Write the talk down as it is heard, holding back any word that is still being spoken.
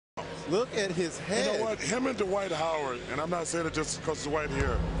Look at his head. You know what? Him and Dwight Howard, and I'm not saying it just because Dwight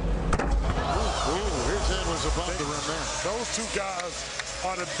here. Ooh, his head was above the rim there. Those two guys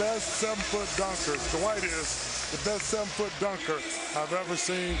are the best 7-foot dunkers. Dwight is the best 7-foot dunker I've ever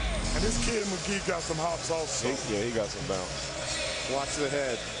seen. And this kid McGee got some hops also. Yeah, he got some bounce. Watch the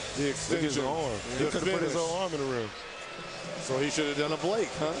head. The extension. Look at his arm. He could have put his whole arm in the rim. So he should have done a Blake,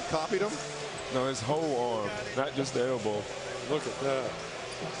 huh? Copied him? No, his whole arm, not just the elbow. Look at that.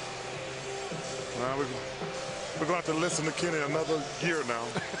 Now we're going to have to listen to Kenny another year now.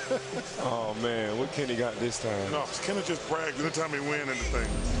 Oh, man, what Kenny got this time? No, Kenny just bragged anytime he win anything.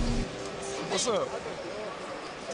 What's up?